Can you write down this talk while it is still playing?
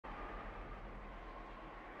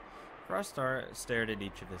Stared at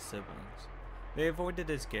each of his siblings. They avoided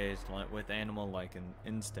his gaze with animal-like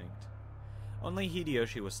instinct. Only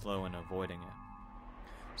Hideyoshi was slow in avoiding it.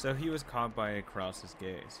 So he was caught by Krauss's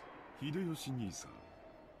gaze. Hideyoshi兄さん.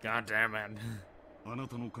 God damn it. あな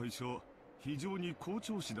たの会社は非常に好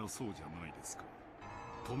調子だそうじゃないですか。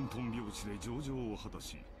トントン拍子で上場を果た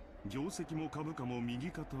し、業績も株価も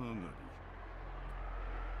右肩上がり。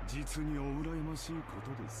実にお羨ましいこ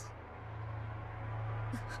とです。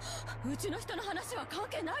うちの人の話は関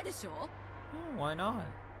係ないでしょ。Why not? だ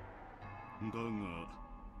が、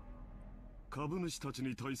株主たち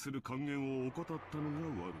に対する還元を怠ったの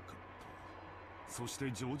が悪かった。そし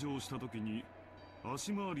て上場した時に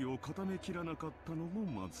足回りを固めきらなかったのも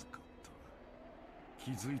まずかった。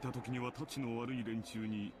気づいた時にはたちの悪い連中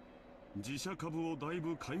に自社株をだい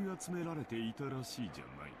ぶ買い集められていたらしいじゃ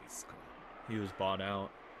ないですか。He was bought out,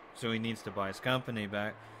 so he needs to buy his company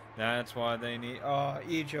back. That's why they need... Oh,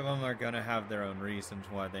 each of them are going to have their own reasons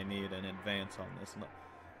why they need an advance on this.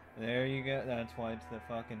 There you go. That's why it's the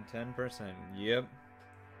fucking 10%. Yep.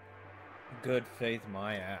 Good faith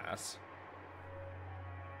my ass.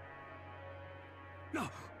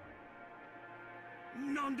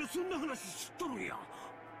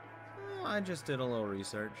 I just did a little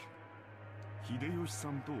research. 秀吉さ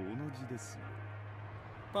んと同じです。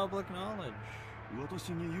 Public knowledge. 私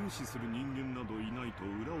に融資する人間などいないと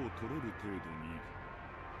裏を取れる程度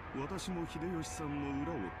に、私も秀吉さんの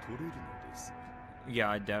裏を取れるのです。Yeah,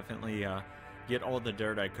 I definitely get all the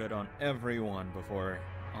dirt I could on everyone before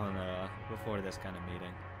this kind of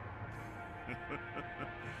meeting.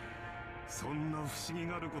 そんな不思議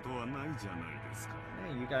があることはないじゃないですか。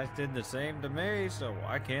 Hey, you guys did the same to me, so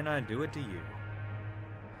why can't I do it to you?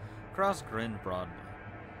 Krauss grinned broadly.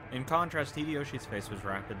 In contrast, Hideyoshi's face was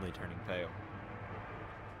rapidly turning pale.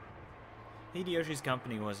 Hideyoshi's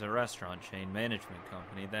company was a restaurant chain management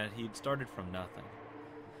company that he'd started from nothing.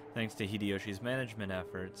 Thanks to Hideyoshi's management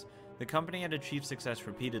efforts, the company had achieved success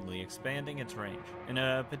repeatedly expanding its range, and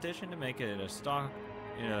a petition to make it a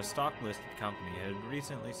stock-listed company had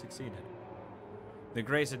recently succeeded. The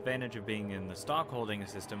great advantage of being in the stock holding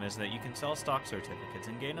system is that you can sell stock certificates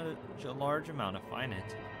and gain a large amount of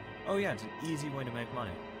financing. Oh yeah, it's an easy way to make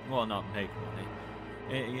money. Well, not make money.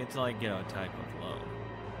 It's like, a type of loan.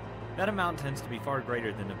 That amount tends to be far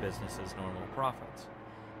greater than a business's normal profits.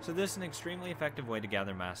 So this is an extremely effective way to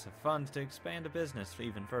gather massive funds to expand a business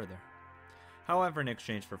even further. However, in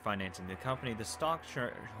exchange for financing the company, the stock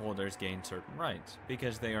shareholders gain certain rights,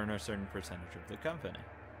 because they earn a certain percentage of the company.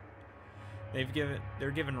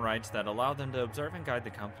 They're given rights that allow them to observe and guide the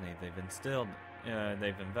company they've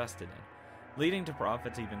invested in, leading to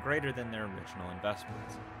profits even greater than their original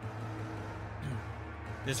investments.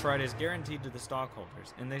 This right is guaranteed to the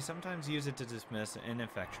stockholders, and they sometimes use it to dismiss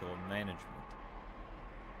ineffectual management.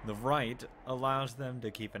 The right allows them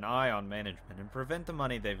to keep an eye on management and prevent the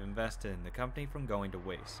money they've invested in the company from going to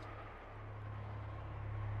waste.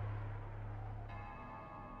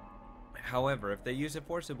 However, if they use it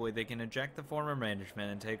forcibly, they can eject the former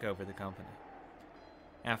management and take over the company.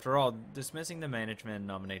 After all, dismissing the management and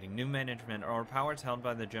nominating new management are powers held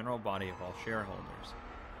by the general body of all shareholders.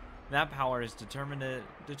 That power is determined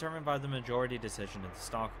by the majority decision of the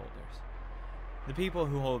stockholders. The people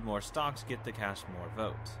who hold more stocks get to cast more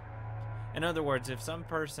votes. In other words, if some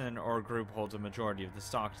person or group holds a majority of the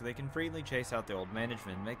stocks, they can freely chase out the old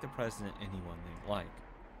management and make the president anyone they like.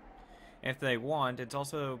 If they want, it's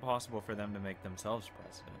also possible for them to make themselves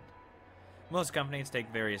president. Most companies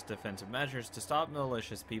take various defensive measures to stop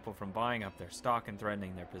malicious people from buying up their stock and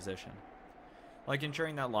threatening their position, like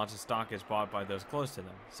ensuring that lots of stock is bought by those close to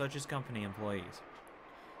them, such as company employees.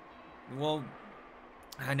 Well,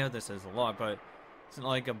 I know this is a lot, but it's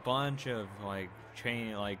like a bunch of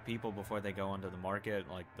people before they go onto the market,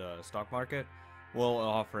 like the stock market, will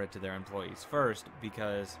offer it to their employees first,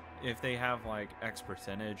 because if they have X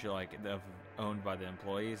percentage owned by the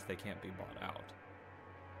employees, they can't be bought out.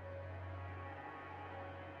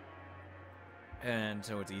 And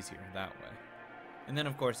so it's easier that way. And then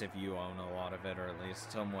of course if you own a lot of it, or at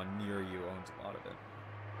least someone near you owns a lot of it,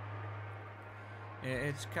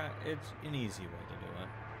 it's an easy way to do it.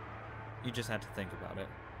 You just have to think about it.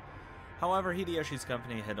 However, Hideyoshi's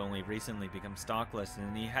company had only recently become stock listed,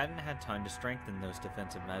 and he hadn't had time to strengthen those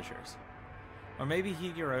defensive measures. Or maybe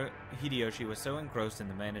Hideyoshi was so engrossed in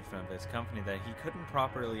the management of his company that he couldn't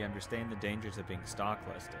properly understand the dangers of being stock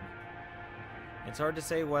listed. It's hard to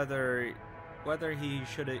say whether he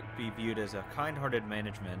should be viewed as a kind-hearted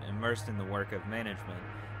management immersed in the work of management,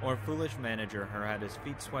 or a foolish manager who had his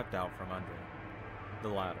feet swept out from under him. The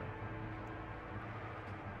latter.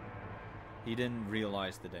 He didn't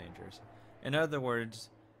realize the dangers. In other words,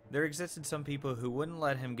 there existed some people who wouldn't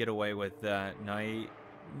let him get away with that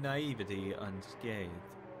naivety unscathed.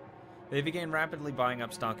 They began rapidly buying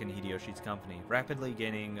up stock in Hideyoshi's company, rapidly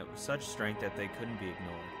gaining such strength that they couldn't be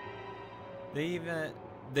ignored.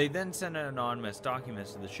 They then sent anonymous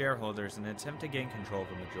documents to the shareholders in an attempt to gain control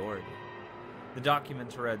of a majority. The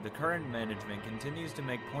documents read, "The current management continues to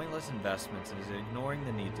make pointless investments and is ignoring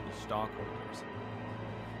the needs of the stockholders.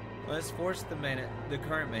 Let's force the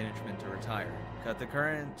current management to retire, cut the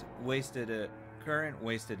current wasted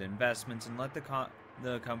investments, and let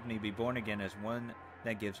the company be born again as one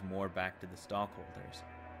that gives more back to the stockholders."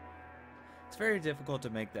 It's very difficult to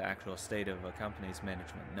make the actual state of a company's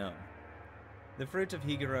management known. The fruits of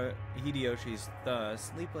Hideyoshi's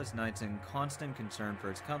sleepless nights and constant concern for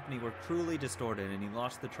his company were cruelly distorted, and he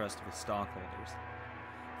lost the trust of his stockholders.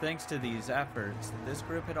 Thanks to these efforts, this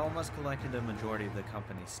group had almost collected a majority of the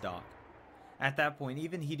company's stock. At that point,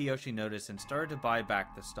 even Hideyoshi noticed and started to buy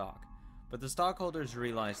back the stock, but the stockholders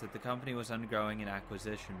realized that the company was undergoing an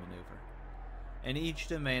acquisition maneuver, and each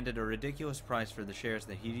demanded a ridiculous price for the shares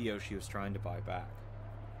that Hideyoshi was trying to buy back.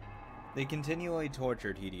 They continually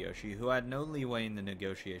tortured Hideyoshi, who had no leeway in the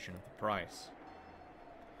negotiation of the price.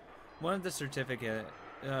 One of the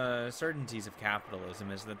certainties of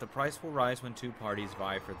capitalism is that the price will rise when two parties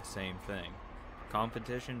vie for the same thing.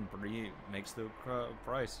 Competition makes the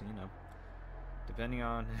price, depending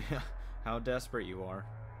on how desperate you are.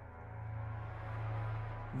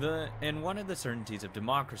 And one of the certainties of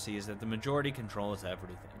democracy is that the majority controls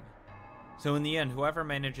everything. So in the end, whoever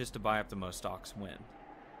manages to buy up the most stocks win.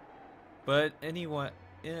 But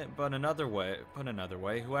another way,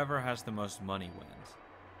 whoever has the most money wins.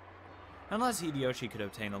 Unless Hideyoshi could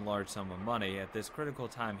obtain a large sum of money at this critical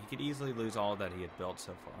time, he could easily lose all that he had built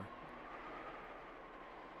so far.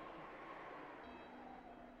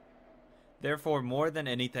 Therefore, more than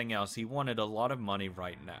anything else, he wanted a lot of money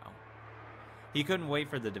right now. He couldn't wait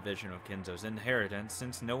for the division of Kinzo's inheritance,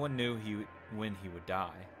 since no one knew when he would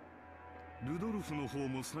die. ルドルフの方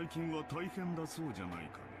も最近は大変だそうじゃない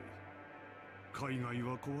かね。海外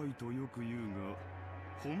は怖いとよく言うが、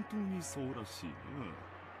本当にそうらしい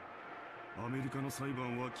な。アメリカの裁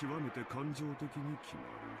判は極めて感情的に決ま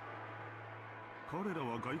る。彼ら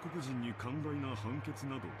は外国人に寛大な判決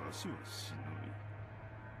など出しはしない。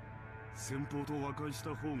先方と和解し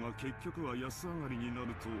た方が結局は安上がりにな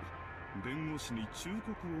ると、弁護士に忠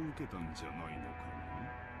告を受けたんじゃないのか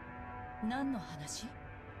な。何の話？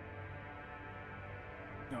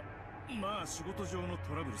まあ仕事上の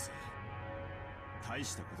トラブルさ。大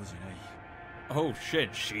したことじゃない。Oh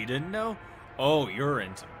shit, she didn't know? Oh, you're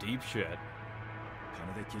in some deep shit.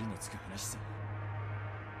 金でケリのつく話さ。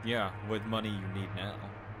Yeah, with money you need now.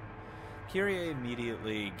 Kyrie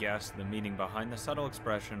immediately guessed the meaning behind the subtle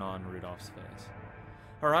expression on Rudolph's face.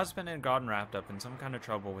 Her husband had gotten wrapped up in some kind of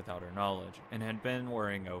trouble without her knowledge, and had been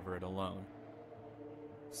worrying over it alone.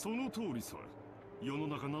 その通りさ。世の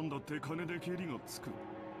中なんだって金でケリがつく。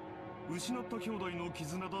失った兄弟の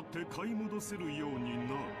絆だって買い戻せるように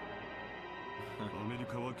な。アメリ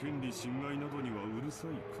カは権利侵害などにはうるさい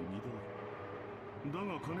国だ。だ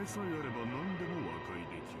が金さえあれば何でも和解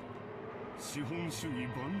できる。資本主義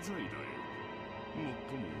万歳だよ。もっ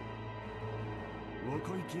とも和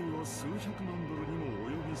解金は数百万ドルにも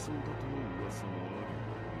及びそうだとの噂も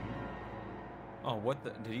ある。Oh, what the?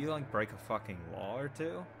 Did he break a fucking law or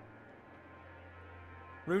two?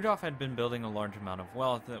 Rudolph had been building a large amount of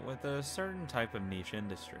wealth with a certain type of niche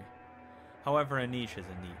industry. However, a niche is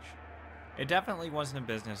a niche. It definitely wasn't a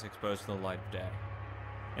business exposed to the light of day.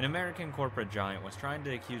 An American corporate giant was trying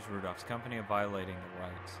to accuse Rudolph's company of violating their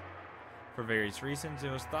rights. For various reasons,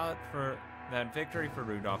 it was thought that victory for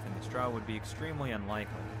Rudolph in this trial would be extremely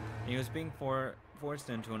unlikely, and he was being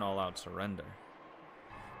forced into an all-out surrender.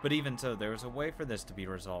 But even so, there was a way for this to be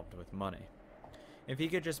resolved with money. If he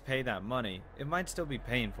could just pay that money, it might still be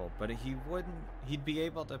painful, but he'd be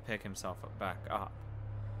able to pick himself back up.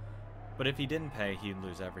 But if he didn't pay, he'd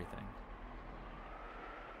lose everything.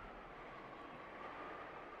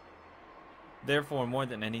 Therefore, more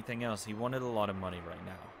than anything else, he wanted a lot of money right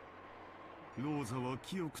now. ローザは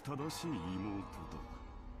清く正しい妹だ。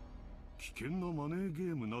危険なマネーゲ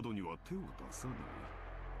ームなどには手を出さない。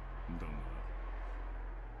だが、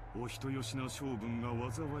お人よしな性分が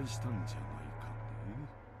災いしたんじゃないかね。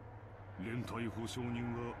連帯保証人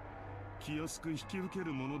は気安く引き受け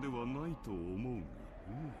るものではないと思うがね。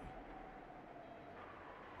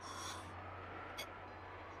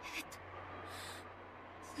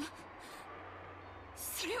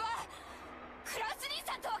それはクラウス兄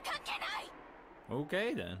さんとは関係ない。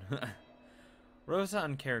Okay then. Rosa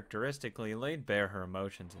uncharacteristically laid bare her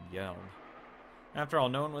emotions and yelled. After all,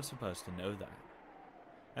 no one was supposed to know that.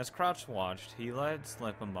 As Krauss watched, he let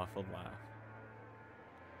slip a muffled laugh.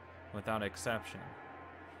 Without exception,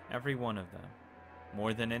 every one of them,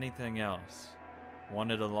 more than anything else,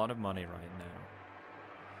 wanted a lot of money right now.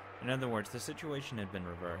 In other words, the situation had been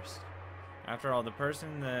reversed. After all, the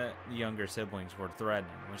person that the younger siblings were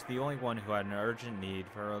threatening was the only one who had an urgent need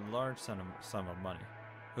for a large sum of money.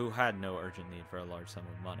 Who had no urgent need for a large sum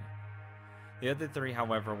of money. The other three,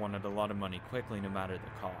 however, wanted a lot of money quickly no matter the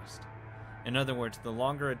cost. In other words, the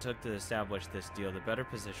longer it took to establish this deal, the better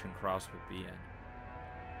position Krauss would be in.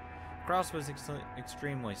 Krauss was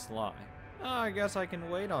extremely sly. Oh, I guess I can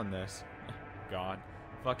wait on this. God,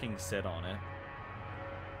 fucking sit on it.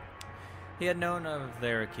 He had known of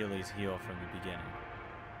their Achilles' heel from the beginning.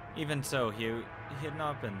 Even so, he had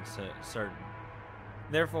not been certain.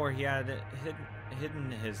 Therefore, he had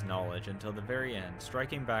hidden his knowledge until the very end,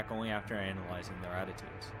 striking back only after analyzing their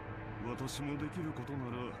attitudes. 私もできることな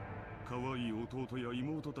ら可愛い弟や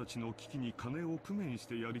妹たちの危機に金を工面し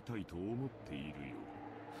てやりたいと思っているよ。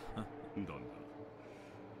だが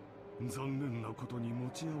残念なことに持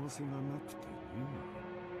ち合わせがなくてね。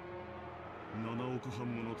7億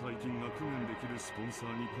半もの大金が工面できるスポンサ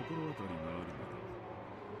ーに心当たりがあるなら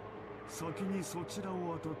先にそちら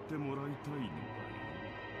を当たってもらいたいのだ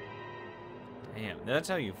よ。 Damn, that's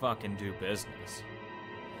how you fucking do business.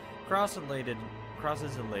 Krauss's elated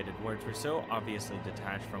words were so obviously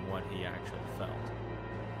detached from what he actually felt.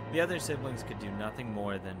 The other siblings could do nothing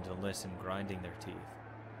more than to listen, grinding their teeth.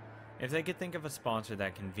 If they could think of a sponsor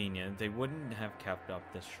that convenient, they wouldn't have kept up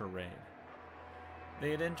this charade.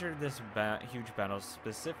 They had entered this huge battle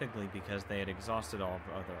specifically because they had exhausted all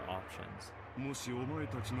other options. もしお前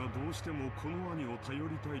たちがどうしてもこの兄を頼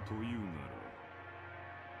りたいというな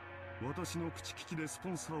ら私の口利きでスポ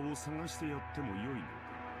ンサーを探してやってもよいのだ。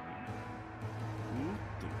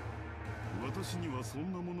おっと、私にはそ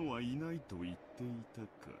んなものはいないと言っていた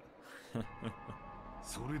か。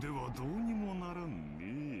それではどうにもならん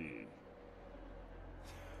ね。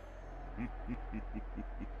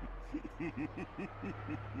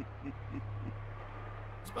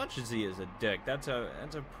As much as he is a dick, that's a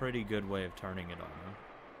pretty good way of turning it on him.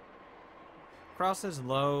 Krauss's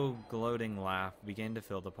low, gloating laugh began to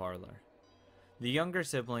fill the parlor. The younger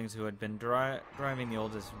siblings, who had been driving the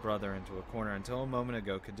oldest brother into a corner until a moment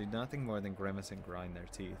ago, could do nothing more than grimace and grind their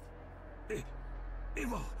teeth.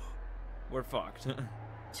 We're fucked.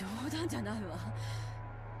 冗談じゃないわ。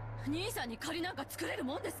兄さんに借りなんか作れる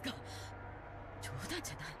もんですか。冗談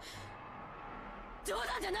じゃない。冗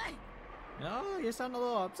談じゃない。 Oh, you sound a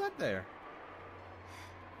little upset there.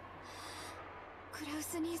 クラウ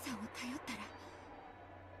ス兄さんを頼ったら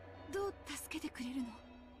どう助けてくれるの。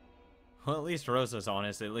 Well, at least Rosa's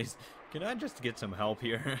honest. At least, can I just get some help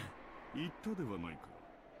here? 言ったではないか。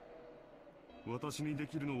私にで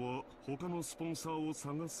きるのは他のスポンサーを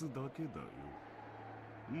探すだけだよ。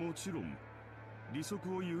もちろん利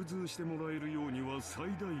息を融通してもらえるようには最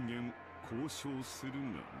大限交渉するが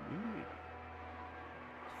ね。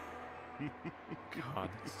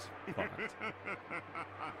God, that's fucked.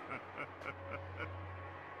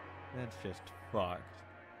 That's just fucked.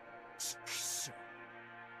 ちくしょ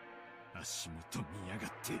う。足元見やが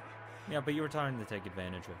って。 Yeah, but you were trying to take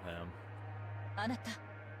advantage of him. あなた、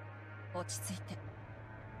落ち着いて。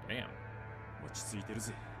 Damn. 落ち着いてる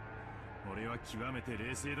ぜ。俺は極めて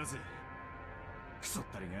冷静だぜ。クソっ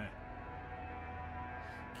たりが。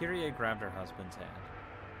 Kyrie grabbed her husband's hand.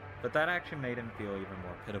 But that action made him feel even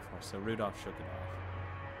more pitiful, so Rudolph shook it off.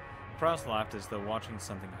 Krauss laughed as though watching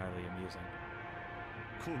something highly amusing.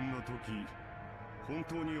 こんな時、本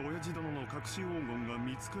当に親父殿の隠し黄金が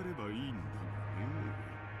見つかればいいんだがね。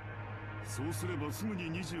そうすればすぐ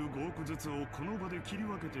に25億ずつをこの場で切り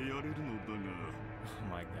分けてやれるのだが。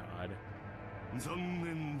Oh my god. 残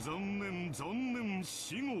念残念残念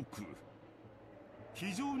至極。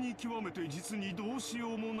非常に極めて実にどうし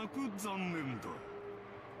ようもなく残念だ。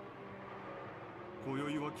今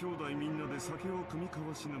宵は兄弟みんなで酒を酌み交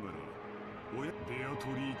わしながら親ベアト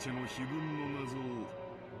リーチェの碑文の謎を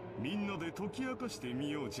みんなで解き明かして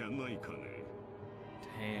みようじゃないかね。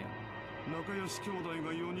 Damn. 仲良し兄弟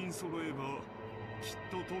が4人揃えばきっ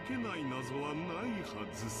と解けない謎はないは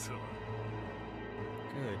ずさ。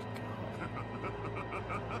 Good god.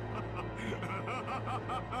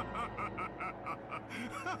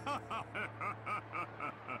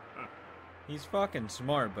 He's fucking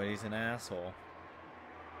smart, but he's an asshole.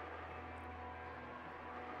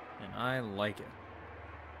 And I like it.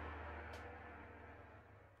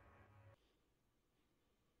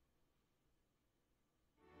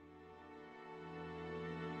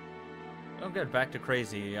 Oh good, back to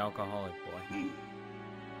crazy alcoholic boy.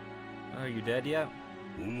 Oh, are you dead yet?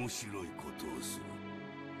 面白いことをする。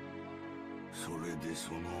それで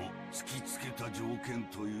その突きつけた条件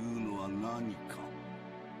というのは何か。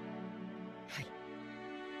はい。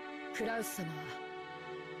クラウス様は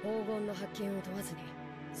黄金の発見を問わずに、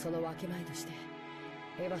その分け前として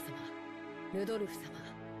エヴァ様、ルドルフ様、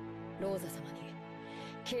ローザ様に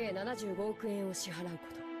計75億円を支払うこ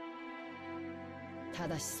と。た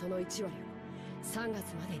だしその1割を3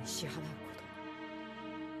月までに支払うこ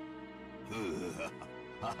と。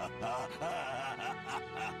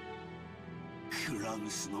クラウ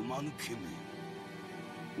スの間抜けめ、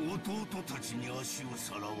弟たちに足を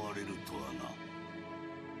さらわれるとはな。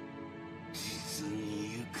実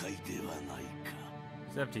に愉快ではないか。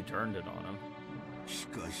Except he turned it on him. し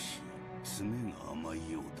かし詰めが甘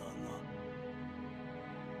いようだな。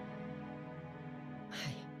は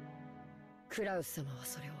い。クラウス様は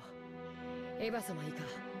それをエヴァ様以下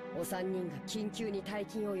お三人が緊急に大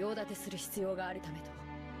金を用立てする必要があるためと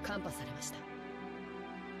カンパされました。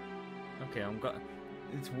Okay, I'm glad.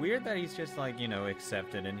 It's weird that he's just like, you know,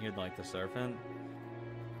 accepted in here like the serpent.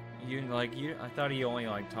 I thought he only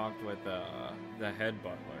like talked with the head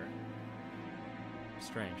butler.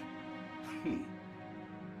 Strange.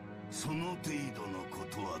 その程度のこ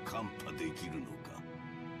とはカンパできるのか。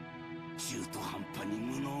中途半端に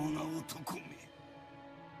無能な男め。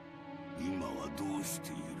今はどうし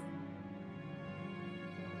ている。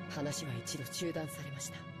話は一度中断されまし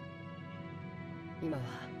た。今は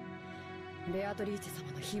ベアトリーチェ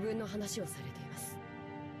様の碑文の話をされています。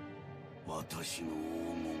私の黄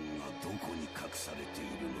金がどこに隠されてい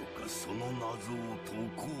るのか、その謎を解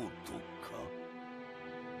こうとか。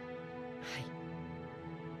はい。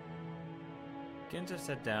Ginza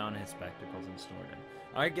set down his spectacles and snorted.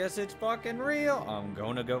 I guess it's fucking real! I'm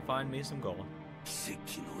gonna go find me some gold. 奇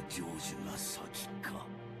跡の成就が先か。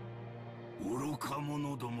愚か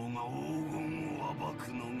者どもが黄金を暴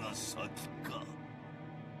くのが先か。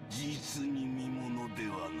実に見もので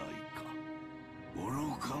はないか。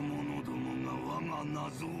愚か者どもが我が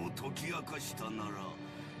謎を解き明かしたなら、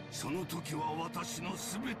その時は私の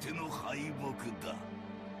全ての敗北だ。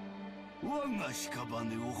我が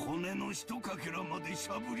屍を骨のひとかけらまでし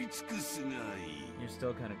ゃぶり尽くすがいい。 You're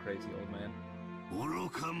still kind of crazy, old man. 愚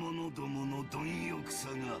か者どもの貪欲さ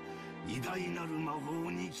が偉大なる魔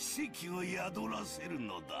法に奇跡を宿らせる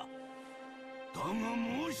のだ。だが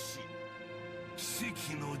もし奇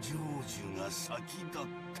跡の成就が先だっ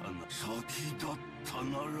た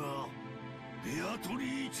ならベアト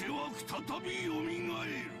リーチェは再びよみがえ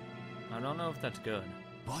る。 I don't know if that's good.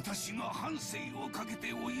 私が半生をかけ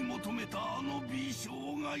て追い求めたあの美少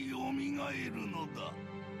がよみがえるのだ。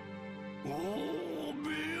おお、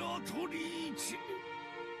ベアトリーチェ、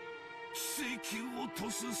奇跡を落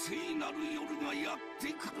とす聖なる夜がやっ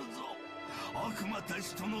てくるぞ。悪魔た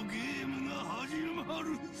ちとのゲームが始ま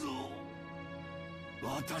るぞ。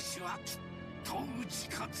私はきっと打ち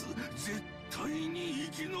勝つ。絶対に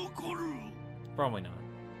生き残る。 Probably not.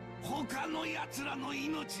 他の奴らの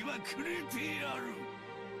命はくれてやる。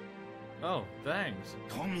 Oh, thanks.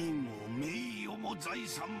 富も名誉も財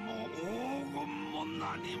産も黄金も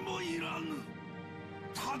何もいらぬ。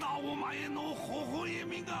ただお前の微笑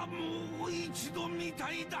みがもう一度見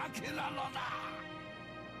たいだけなのだ。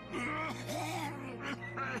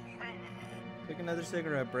Take another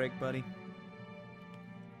cigarette break, buddy.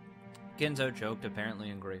 Kinzo choked,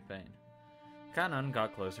 apparently in great pain. Kanan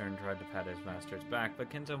got closer and tried to pat his master's back,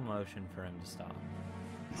 but Kinzo motioned for him to stop.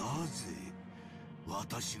 なぜ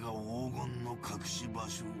私が黄金の隠し場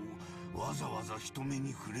所をわざわざ人目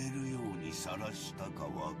に触れるようにさらしたか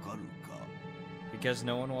わかるか。 Because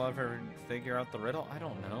no one will ever figure out the riddle? I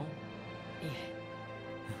don't know. いえ。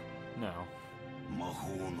No. 魔法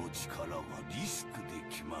の力はリスクで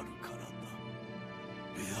決まるからだ。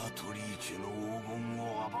ベアトリーチェの黄金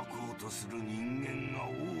を暴こうとする人間が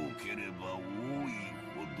多ければ多い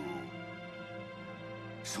ほど、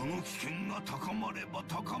その危険が高まれば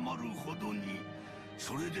高まるほどに、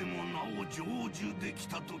それでもなお成就でき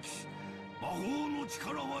たとき、魔法の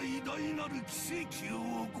力は偉大なる奇跡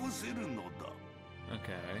を起こせるのだ。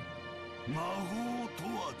Okay. 魔法と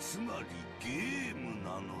はつまりゲーム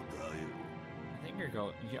なのだよ。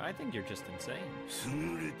I think you're just insane.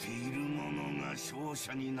 優れている者が勝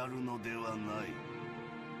者になるのではない。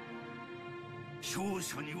勝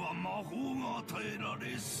者には魔法が与えら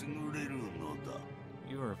れ優れるのだ。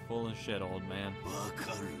You are full of shit, old man. わ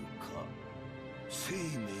かるか。生命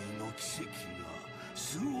の奇跡が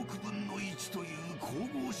数億分の1という神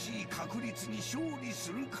々しい確率に勝利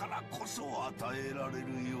するからこそ与えられるよ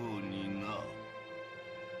うにな。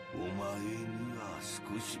お前には少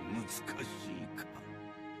し難しいか。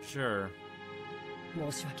 Sure.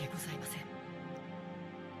 申し訳ございません。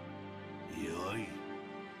よい。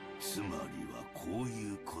つまりはこう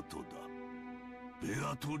いうことだ。ベ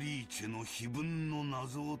アトリーチェの碑文の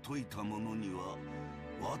謎を解いた者には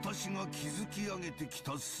私が築き上げてき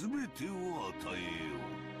た全てを与えよ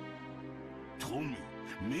う。富、名誉、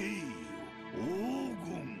黄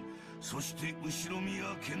金、そして後宮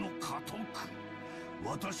家の家督、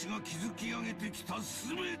私が築き上げてきた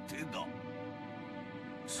全てだ。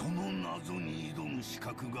その謎に挑む資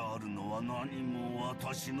格があるのは何も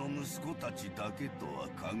私の息子たちだけとは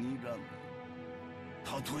限らぬ。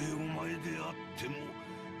たとえお前であっても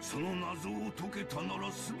その謎を解けたなら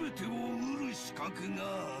全てを得る資格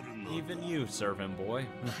があるのだ。 Even you, servant boy. は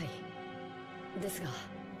いですが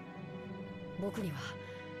僕には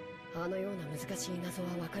あのような難しい謎は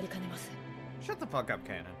分かりかねます。 Shut the fuck up,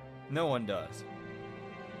 Cannon. No one does.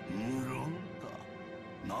 無論だ。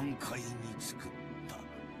難解に作った。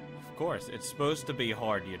 Of course, it's supposed to be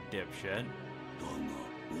hard, you dipshit. だが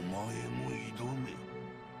お前も挑め。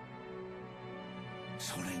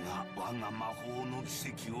それが我が魔法の奇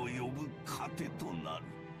跡を呼ぶ糧となる。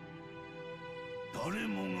誰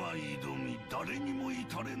もが挑み誰にも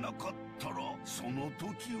至れなかったらその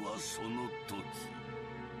時はその時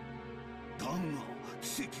だが、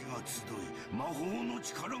奇跡が集い魔法の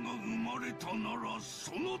力が生まれたなら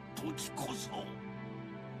その時こそ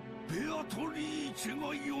ベアトリーチェが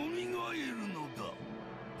蘇るのだ。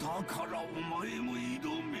だからお前も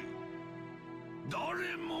挑め。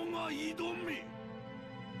誰もが挑め。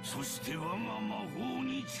そして我が魔法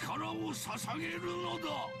に力を捧げるのだ。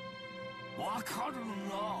わかる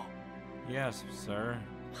な？ Yes, sir. は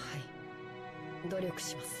い努力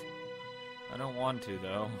します。 I don't want to,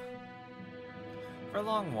 though. For a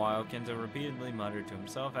long while, Kenzo repeatedly muttered to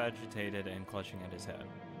himself, agitated and clutching at his head.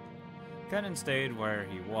 Kennen stayed where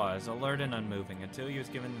he was, alert and unmoving, until he was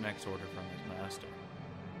given the next order from his master.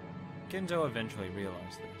 Kenzo eventually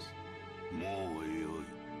realized this. もうよ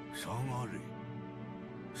い。下がれ。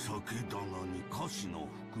酒棚に菓子の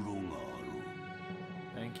袋があろ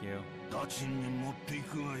う。 Thank you. ダチンに持ってい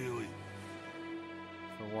くがよい。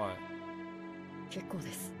 For what? 結構で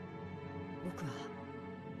す。僕は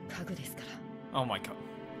家具ですから。 Oh my god.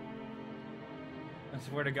 I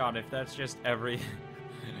swear to god, if that's just every...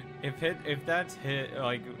 if that's hit,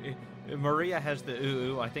 like, if Maria has the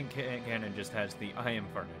ooh, I think Cannon just has the I am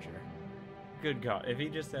furniture. Good god, if he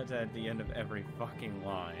just says that at the end of every fucking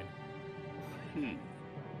line.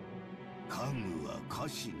 家具は菓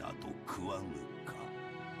子など食わぬか。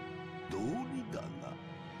道理だな。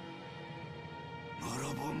な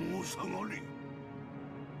らばもう下がれ。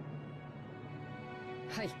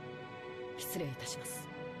はい失礼いたします。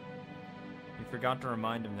 You forgot to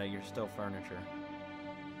remind him that you're still furniture.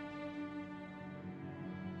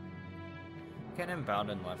 Cannon bowed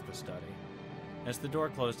and left the study. As the door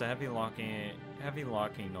closed, a heavy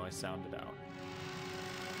locking noise sounded out.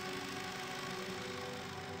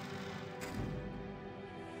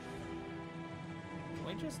 Can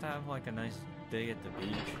we just have like a nice day at the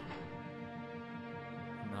beach?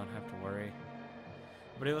 And not have to worry.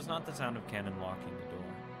 But it was not the sound of Cannon locking the door.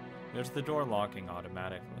 It was the door locking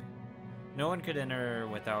automatically. No one could enter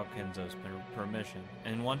without Kenzo's permission,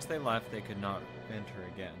 and once they left, they could not enter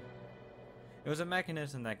again. It was a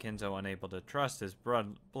mechanism that Kenzo, unable to trust his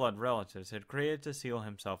blood relatives, had created to seal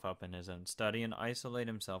himself up in his own study and isolate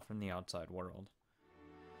himself from the outside world.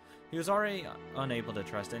 He was already unable to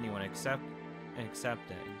trust anyone excepting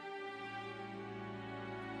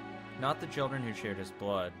not the children who shared his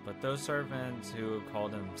blood, but those servants who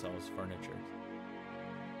called themselves furniture.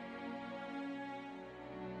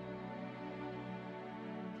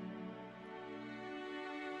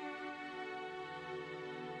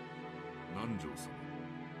 南條様、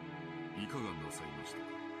いかがなさいましたか。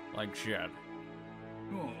 Like shit. ああ、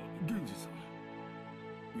源氏さ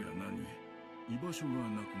ん。いや何、居場所が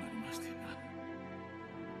なくなりましてな。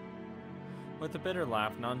 With a bitter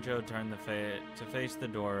laugh, Nanjo turned to face the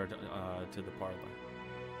door to the parlor.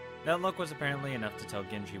 That look was apparently enough to tell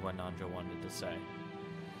Genji what Nanjo wanted to say.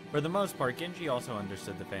 For the most part, Genji also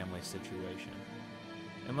understood the family's situation.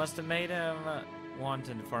 It must have made him want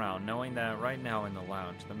to frown, knowing that right now in the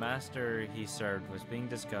lounge, the master he served was being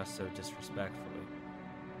discussed so disrespectfully.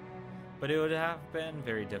 But it would have been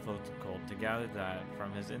very difficult to gather that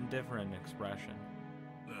from his indifferent expression.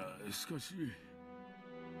 しかし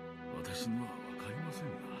私には分かりません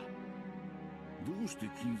が、どうして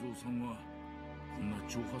金蔵さんはこんな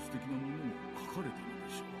挑発的なものを書かれたの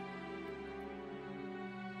でしょ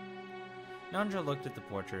う。 Nanjo looked at the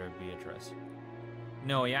portrait of Beatrice.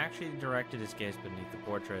 No, he actually directed his gaze beneath the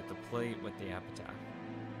portrait, the plate with the epitaph.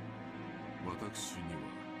 私には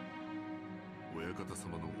親方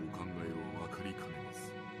様のお考えを分かりかねま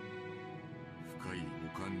す。深いお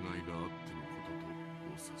考考えがあってのことと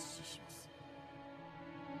お察しします。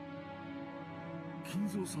金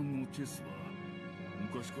蔵さんのチェスは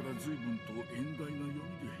昔から随分と遠大な読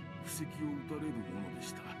みで布石を打たれるもので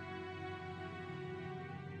した。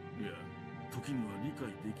いや、時には理解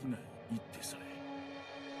できない一手さえ。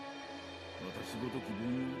私ごとき凡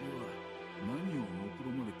庸では何を目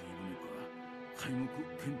論まれているのか皆目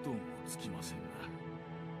見当もつきませんが、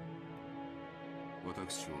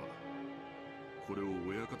私はこれを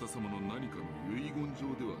親方様の何かの遺言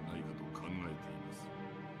状ではないかと考えています。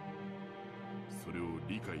それを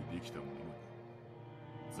理解できた者が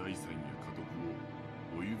財産や家督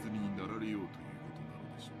をお譲りになられようということなの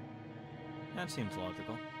でしょう。 That seems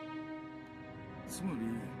logical. つまり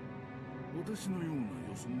私のような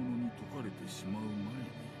よそ者に解かれてしまう前に、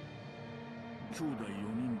兄弟4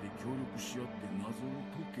人で協力し合って謎を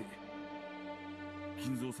解け、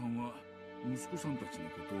金蔵さんは息子さんたちの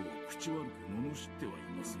ことを口悪く罵ってはい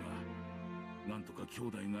ますが、なんとか兄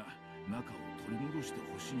弟が仲を取り戻して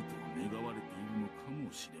ほしいと願われているのか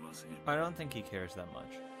もしれません。 I don't think he cares that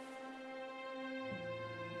much.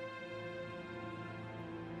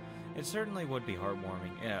 It certainly would be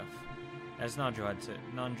heartwarming if, as Nanjo had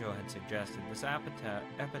suggested, this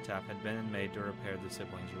epitaph had been made to repair the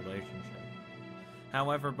siblings' relationship.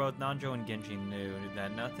 However, both Nanjo and Genji knew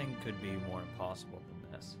that nothing could be more impossible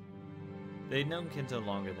than this. They'd known Kinzo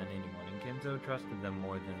longer than anyone, and Kinzo trusted them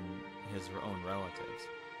more than his own relatives.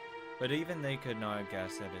 But even they could not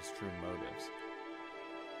guess at his true motives.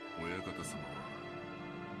 親方様は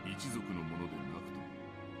一族のものでなくとも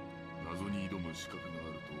謎に挑む資格が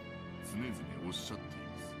あると常々おっしゃってい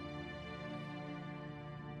ます。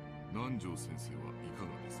南條先生はいかが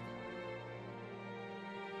ですか。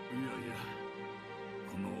いやいや、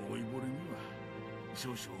この老いぼれには少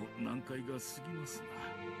々難解が過ぎます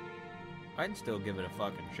な。I'd still give it a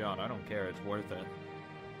fucking shot. I don't care. It's worth it.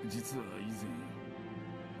 実は以前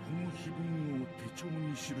この碑文を手帳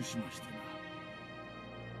に記しましてな。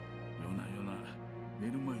夜な夜な寝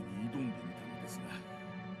る前に挑んでみたのですが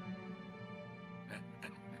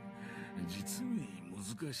実に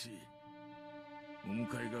難しい。お迎え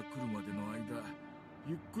が来るまでの間、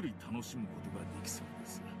ゆっくり楽しむことができそうで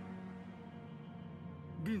す。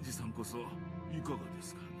源氏さんこそいかがで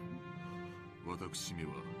すか。私め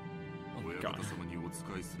は親方様にお仕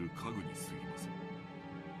えする家具に過ぎません。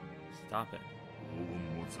 Stop it. 黄金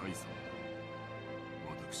も財産も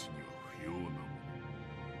私には不要なもの。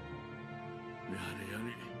やれやれ、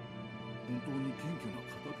本当に謙虚な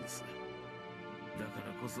方です。だか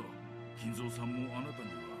らこそ金蔵さんもあなた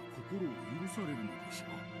には心を許されるのでしょう。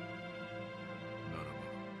ならば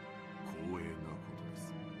光栄なことで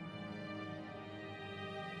す。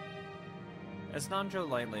 As Nanjo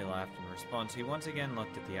lightly laughed in response, he once again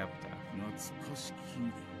looked at the epitaph. 懐かしき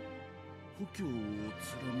故郷を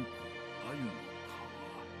貫く鮎の川、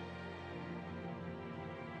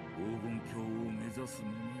黄金鏡を目指す者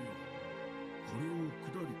よ、これを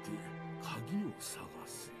下りて鍵を探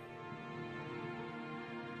せ。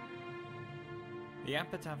 The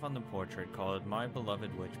epitaph on the portrait called My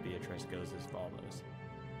Beloved Witch Beatrice goes as follows.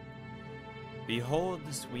 Behold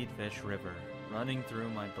the Sweetfish River running through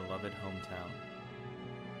my beloved hometown.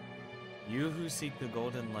 You who seek the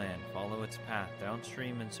Golden Land, follow its path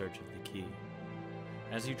downstream in search of the key.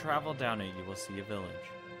 As you travel down it, you will see a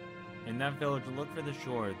village. In that village, look for the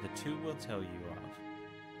shore the two will tell you of.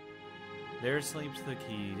 There sleeps the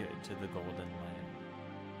key to the Golden Land.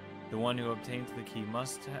 The one who obtains the key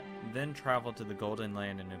must then travel to the Golden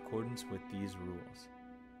Land in accordance with these rules.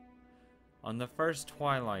 On the first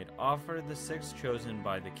twilight, offer the 6 chosen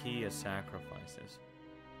by the key as sacrifices.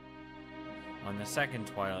 On the second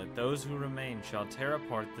twilight, those who remain shall tear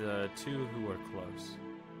apart the 2 who are close.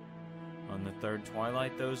 On the third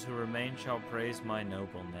twilight, those who remain shall praise my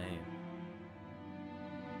noble name.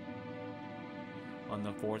 On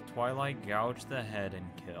the fourth twilight, gouge the head and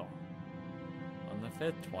kill. On the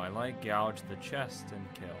fifth twilight, gouge the chest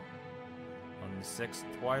and kill. On the sixth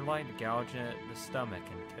twilight, gouge the stomach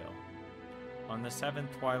and kill. On the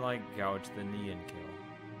seventh twilight, gouge the knee and kill.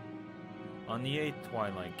 On the eighth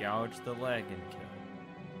twilight, gouge the leg and kill.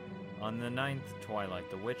 On the ninth twilight,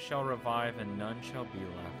 the witch shall revive and none shall be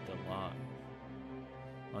left alive.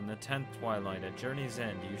 On the 10th twilight, at journey's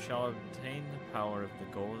end, you shall obtain the power of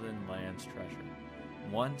the Golden Land's treasure,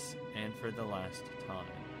 once and for the last time.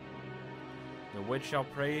 The witch shall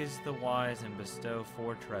praise the wise and bestow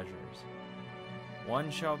 4 treasures. One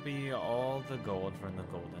shall be all the gold from the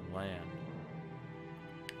Golden Land.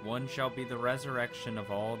 One shall be the resurrection of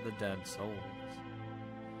all the dead souls.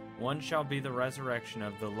 One shall be the resurrection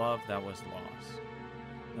of the love that was lost.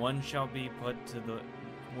 One shall be put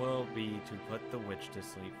will be to put the witch to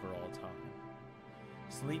sleep for all time.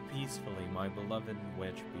 Sleep peacefully, my beloved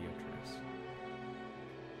witch Beatrice.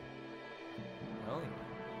 Hell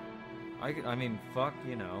yeah. I mean, fuck,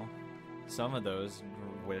 you know, some of those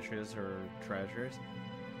wishes or treasures.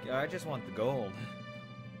 I just want the gold.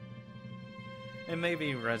 And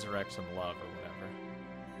maybe resurrect some love or whatever.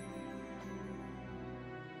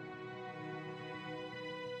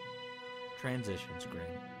 Transition screen.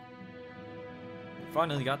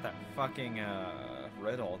 Finally got that fucking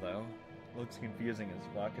riddle though. Looks confusing as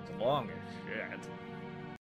fuck. It's long as shit.